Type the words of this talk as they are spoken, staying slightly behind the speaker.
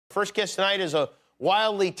First guest tonight is a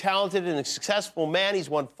wildly talented and successful man. He's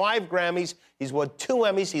won 5 Grammys. He's won 2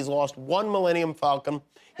 Emmys. He's lost 1 Millennium Falcon.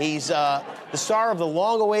 He's the star of the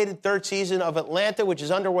long-awaited 3rd season of Atlanta, which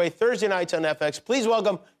is underway Thursday nights on FX. Please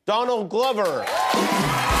welcome Donald Glover.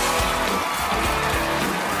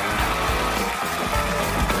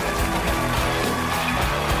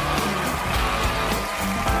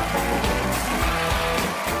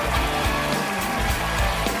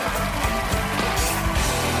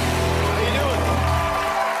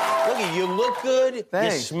 You look good.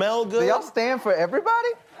 Thanks. You smell good. Do y'all stand for everybody?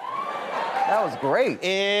 That was great.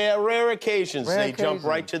 Yeah, rare occasions they jump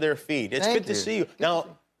right to their feet. It's good to see you. Now,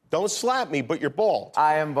 don't slap me, but you're bald.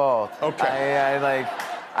 I am bald. Okay.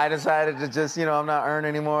 I decided to just, I'm not earning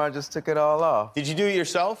anymore. I just took it all off. Did you do it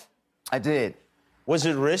yourself? I did. Was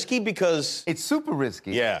it risky? Because... It's super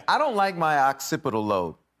risky. Yeah. I don't like my occipital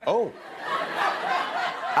lobe. Oh.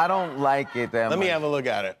 I don't like it that much. Let me have a look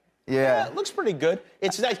at it. Yeah. It looks pretty good.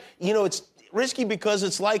 It's nice. It's risky because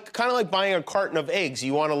it's kind of like buying a carton of eggs.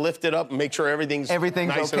 You want to lift it up and make sure everything's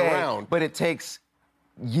nice okay, and round. But it takes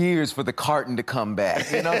years for the carton to come back.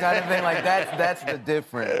 Kind of thing. Like that's the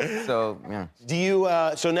difference. So yeah. Do you?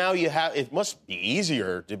 So now you have. It must be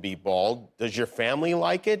easier to be bald. Does your family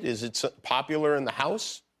like it? Is it popular in the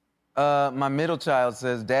house? My middle child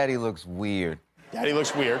says, "Daddy looks weird." Daddy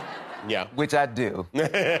looks weird. Yeah. Which I do.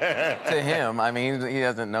 To him, he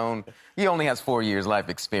hasn't known. He only has 4 years life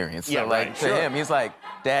experience. So, to him, he's like,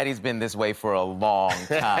 Daddy's been this way for a long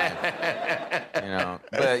time.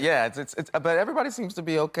 But yeah, but everybody seems to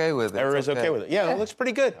be okay with it. Everybody's okay with it. Yeah, it looks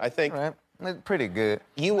pretty good, I think. Right. It's pretty good.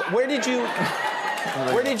 Where did you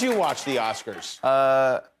watch the Oscars?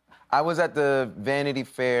 I was at the Vanity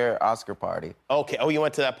Fair Oscar party. Okay. Oh, you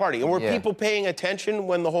went to that party. And were people paying attention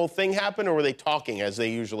when the whole thing happened, or were they talking as they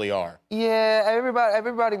usually are? Yeah,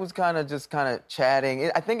 everybody was kind of chatting.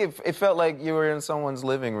 I think it felt like you were in someone's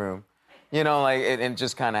living room, it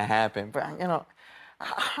just kind of happened. But to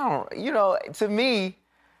me,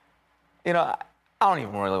 I don't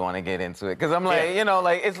even really want to get into it because I'm like,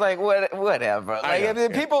 it's like whatever.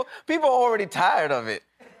 Like people are already tired of it.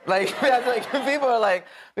 People are like,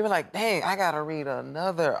 dang, I gotta read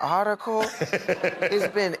another article. It's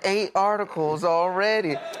been 8 articles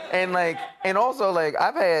already, and also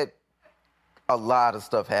I've had a lot of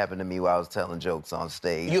stuff happen to me while I was telling jokes on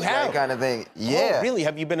stage. You have? That kind of thing. Yeah. Oh, really?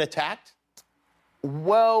 Have you been attacked?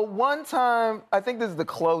 Well, one time, I think this is the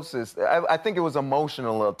closest. I think it was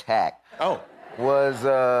emotional attack. Oh.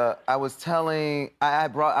 I was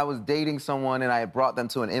dating someone and I had brought them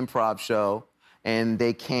to an improv show. And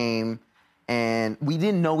they came, and we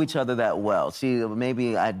didn't know each other that well.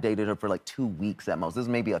 Maybe I dated her for 2 weeks at most. This is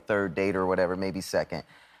maybe a 3rd date or whatever, maybe 2nd.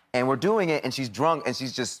 And we're doing it, and she's drunk, and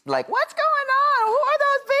she's just like, what's going on? Who are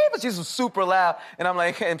those people? She's super loud. And I'm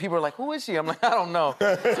like, and people are like, who is she? I'm like, I don't know.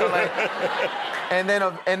 So and then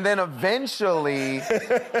eventually,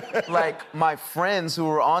 my friends who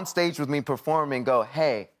were on stage with me performing go,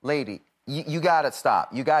 hey, lady, you gotta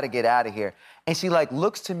stop. You gotta get out of here. And she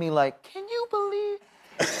looks to me like, can you believe?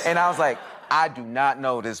 And I was like, I do not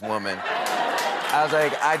know this woman. I was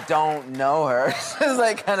like, I don't know her. It's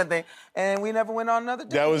kind of thing. And we never went on another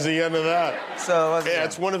date. That was the end of that. So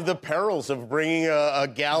it's one of the perils of bringing a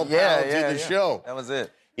gal pal to the show. That was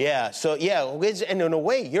it. Yeah. So and in a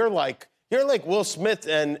way, you're like Will Smith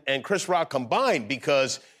and Chris Rock combined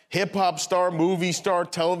because hip-hop star, movie star,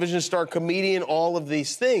 television star, comedian, all of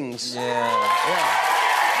these things. Yeah.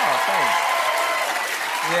 Oh, thanks.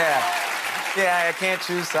 Yeah, I can't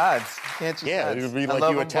choose sides. Sides. It would be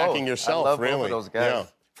like you attacking yourself, I love really. both of those guys. Yeah.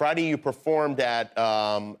 Friday, you performed at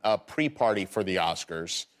a pre-party for the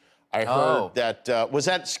Oscars. I heard that. Was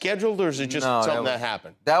that scheduled, or is it just something that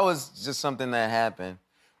happened? That was just something that happened.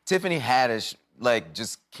 Tiffany Haddish,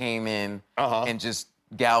 just came in and just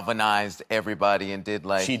galvanized everybody and did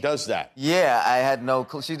She does that. Yeah, I had no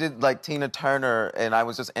clue. She did Tina Turner, and I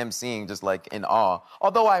was just emceeing, just in awe.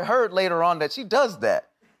 Although I heard later on that she does that.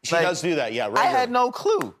 She does do that, yeah. Regularly. I had no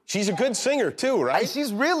clue. She's a good singer, too, right?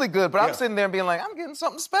 She's really good, but I'm sitting there being like, I'm getting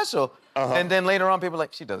something special. And then later on, people are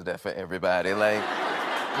like, she does that for everybody.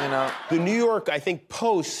 The New York, I think,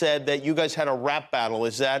 Post said that you guys had a rap battle.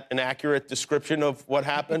 Is that an accurate description of what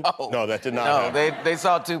happened? No, that did not happen. No, they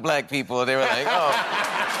saw 2 black people. They were like, oh.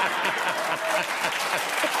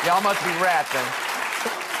 Y'all must be rapping.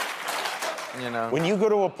 When you go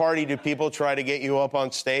to a party, do people try to get you up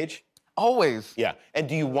on stage? Always. Yeah. And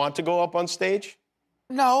do you want to go up on stage?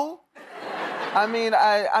 No.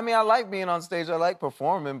 I like being on stage. I like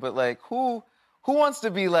performing, but who wants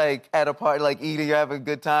to be at a party, eating, having a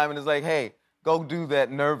good time, and it's like, hey, go do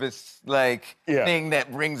that nervous thing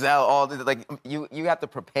that brings out all the you have to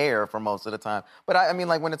prepare for most of the time. But I mean,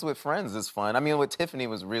 like when it's with friends, it's fun. I mean, with Tiffany, it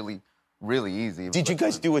was really, really easy. Did you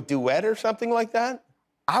guys do a duet or something like that?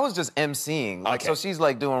 I was just emceeing. Like, Okay. so she's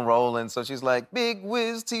like doing rolling. So she's like, Big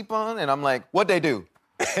Wiz T-Pun. And I'm like, what'd they do?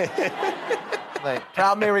 Like,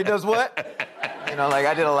 Proud Mary does what? You know, like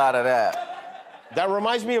I did a lot of that. That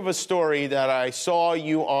reminds me of a story that I saw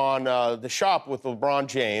you on The Shop with LeBron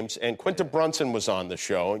James, and Quinta Brunson was on the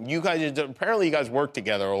show. And you guys, apparently you guys worked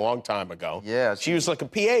together a long time ago. Yeah. She was like a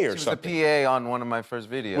PA or She something. was a PA on one of my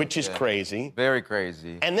first videos. Which is crazy. Very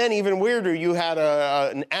crazy. And then even weirder, you had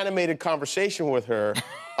an animated conversation with her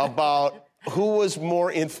about who was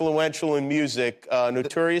more influential in music,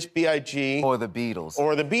 Notorious B.I.G. Or the Beatles.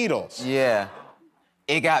 or the Beatles. Yeah.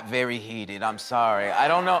 It got very heated. I'm sorry. I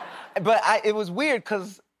don't know. But it was weird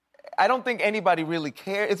because I don't think anybody really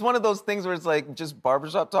cared. It's one of those things where it's like just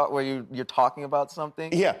barbershop talk where you're talking about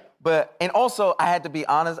something. Yeah. And also, I had to be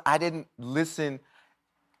honest, I didn't listen.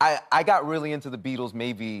 I got really into the Beatles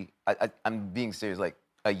maybe, I'm being serious, like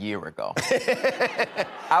a year ago.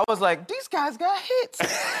 I was like, these guys got hits. These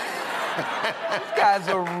guys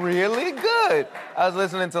are really good. I was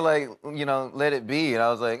listening to Let It Be, and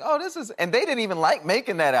I was like, oh, this is, and they didn't even like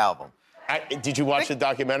making that album. Did you watch the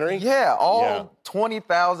documentary? Yeah, all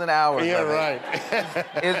 20,000 hours. Yeah, of it.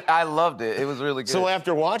 right. I loved it. It was really good. So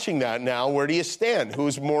after watching that now, where do you stand?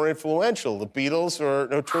 Who's more influential, the Beatles or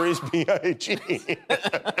Notorious B.I.G.?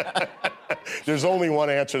 There's only one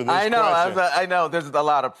answer to this I know. question. I know. There's a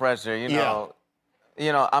lot of pressure. You know. Yeah.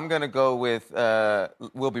 You know, I'm gonna go with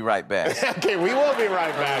We'll Be Right Back. Okay, we will be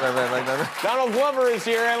right back. Donald Glover is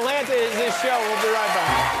here. Atlanta is his show. We'll be right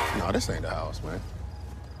back. No, this ain't the house, man.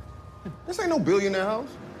 This ain't no billionaire house.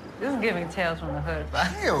 This is giving Tales from the Hood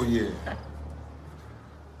vibe. Hell yeah.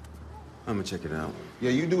 I'm gonna check it out. Yeah,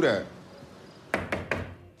 you do that.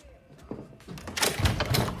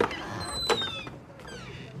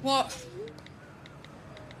 What?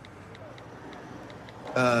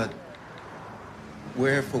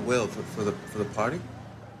 We're here for Will for the party.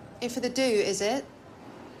 Here for the do, is it?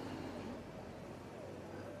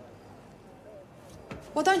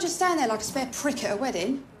 Well, don't just stand there like a spare prick at a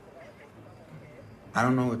wedding. I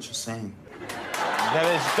don't know what you're saying. That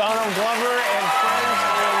is Donald Glover and Friends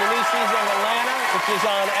in the new season of Atlanta, which is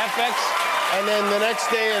on FX. And then the next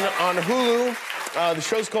day on Hulu, the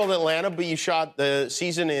show's called Atlanta, but you shot the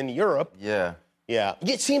season in Europe. Yeah. Yeah.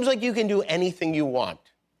 It seems like you can do anything you want.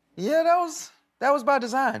 Yeah, that was by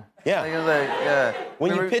design. Yeah. Like, it was like, yeah.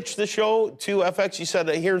 When you pitched the show to FX, you said,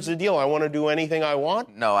 here's the deal. I want to do anything I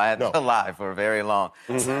want. No, I had to lie for very long.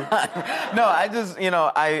 Mm-hmm. No, I just,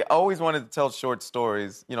 I always wanted to tell short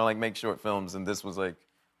stories, like make short films, and this was like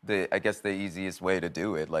I guess the easiest way to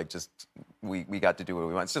do it. Like just, we got to do what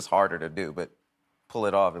we want. It's just harder to do, but pull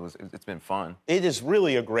it off. It's been fun. It is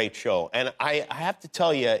really a great show. And I have to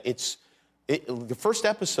tell you, the first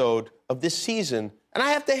episode of this season, and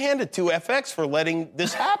I have to hand it to FX for letting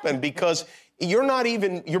this happen because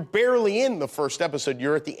you're barely in the first episode.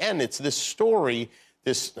 You're at the end. It's this story,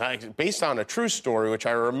 based on a true story, which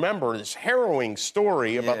I remember, this harrowing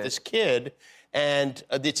story about this kid, and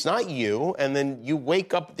it's not you. And then you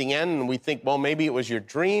wake up at the end and we think, well, maybe it was your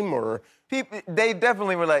dream or... People, they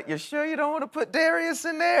definitely were like, you sure you don't want to put Darius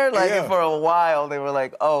in there? Like, for a while, they were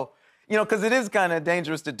like, oh, because it is kind of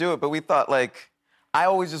dangerous to do it, but we thought, I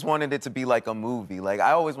always just wanted it to be like a movie. Like,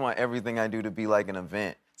 I always want everything I do to be like an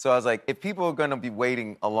event. So I was like, if people are going to be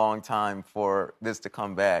waiting a long time for this to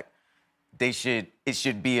come back, it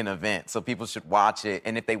should be an event. So people should watch it.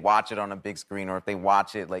 And if they watch it on a big screen or if they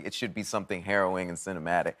watch it, it should be something harrowing and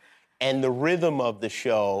cinematic. And the rhythm of the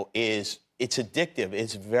show it's addictive.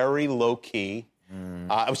 It's very low key.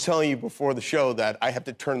 I was telling you before the show that I have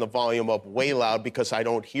to turn the volume up way loud because I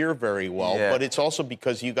don't hear very well. Yeah. But it's also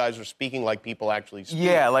because you guys are speaking like people actually speak.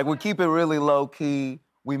 Yeah, we keep it really low key.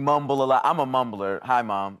 We mumble a lot. I'm a mumbler. Hi,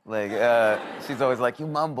 Mom. She's always like, you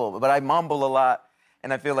mumble. But I mumble a lot.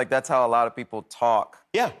 And I feel like that's how a lot of people talk.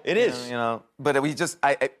 Yeah, it is. But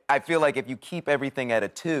I feel like if you keep everything at a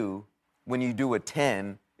 2, when you do a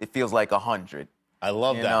 10, it feels like 100. I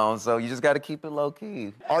love that. So you just got to keep it low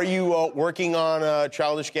key. Are you working on a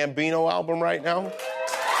Childish Gambino album right now?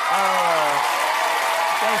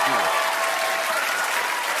 Thank you.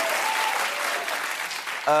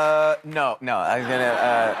 No.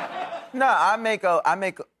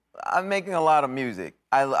 I'm making a lot of music.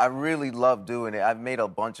 I really love doing it. I've made a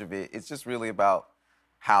bunch of it. It's just really about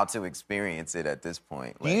how to experience it at this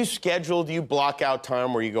point. Do you block out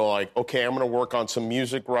time where you go okay, I'm going to work on some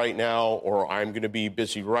music right now, or I'm going to be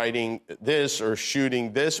busy writing this or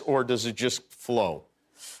shooting this, or does it just flow?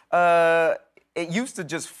 it used to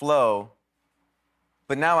just flow,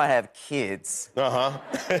 but now I have kids. Nothing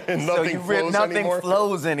So flows nothing anymore?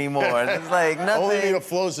 flows anymore. It's like nothing. Only thing that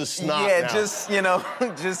flows is snot Yeah, now. just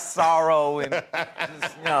just sorrow and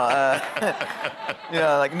just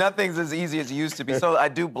like nothing's as easy as it used to be. So I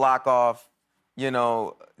do block off,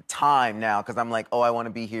 time now because I'm like, oh, I want to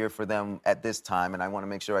be here for them at this time, and I want to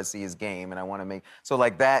make sure I see his game, and I want to make so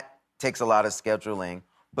like that takes a lot of scheduling.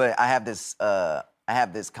 But I have this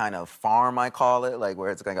kind of farm, I call it, like where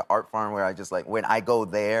it's like an art farm where I just like when I go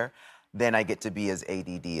there, then I get to be as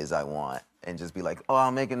ADD as I want and just be like, oh,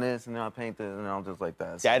 I'm making this and then I'll paint this and I'll just like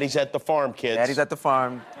that. So, Daddy's at the farm, kids. Daddy's at the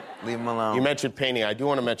farm. Leave him alone. You mentioned painting. I do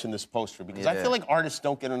want to mention this poster because I Yeah. feel like artists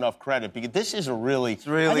don't get enough credit because this is really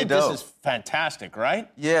I think dope. this is fantastic, right?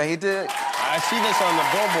 Yeah, he did. I see this on the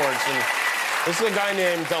billboards, and this is a guy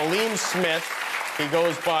named Aleem Smith. He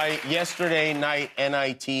goes by Yesterday Night,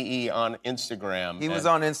 N-I-T-E, on Instagram. He was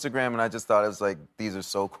on Instagram and I just thought it was like, these are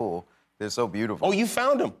so cool. They're so beautiful. Oh, you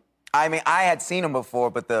found him? I mean, I had seen him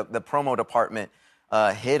before, but the promo department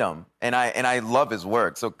hit him, and I love his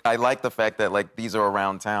work. So I like the fact that like these are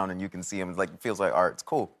around town and you can see him. Like it feels like art. It's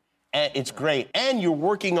cool. And it's great. And you're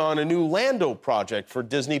working on a new Lando project for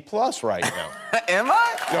Disney Plus right now. Am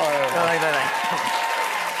I? No.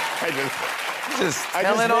 Just I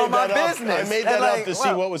telling just all made my that up. business. I made that And, up to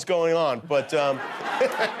see what was going on, but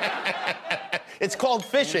it's called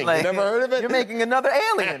fishing. Like, You never heard of it? You're making another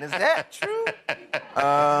alien. Is that true?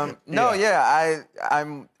 No,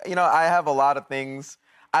 I'm. I have a lot of things.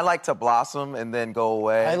 I like to blossom and then go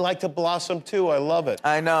away. I like to blossom too. I love it.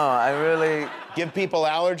 I know. I really. Give people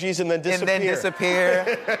allergies and then disappear. And then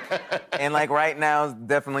disappear. And like right now is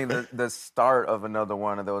definitely the start of another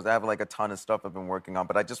one of those. I have like a ton of stuff I've been working on,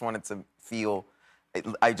 but I just wanted to feel.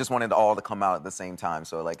 I just wanted it all to come out at the same time.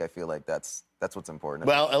 So like I feel like that's what's important.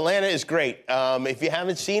 Well, Atlanta is great. If you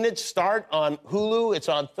haven't seen it, start on Hulu. It's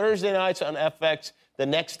on Thursday nights on FX. The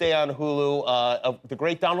next day on Hulu, the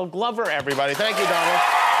great Donald Glover, everybody. Thank you, Donald.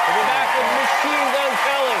 We'll be back with Machine Gun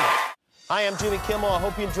Kelly. Hi, I'm Jimmy Kimmel. I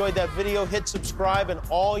hope you enjoyed that video. Hit subscribe, and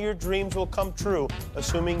all your dreams will come true,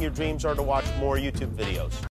 assuming your dreams are to watch more YouTube videos.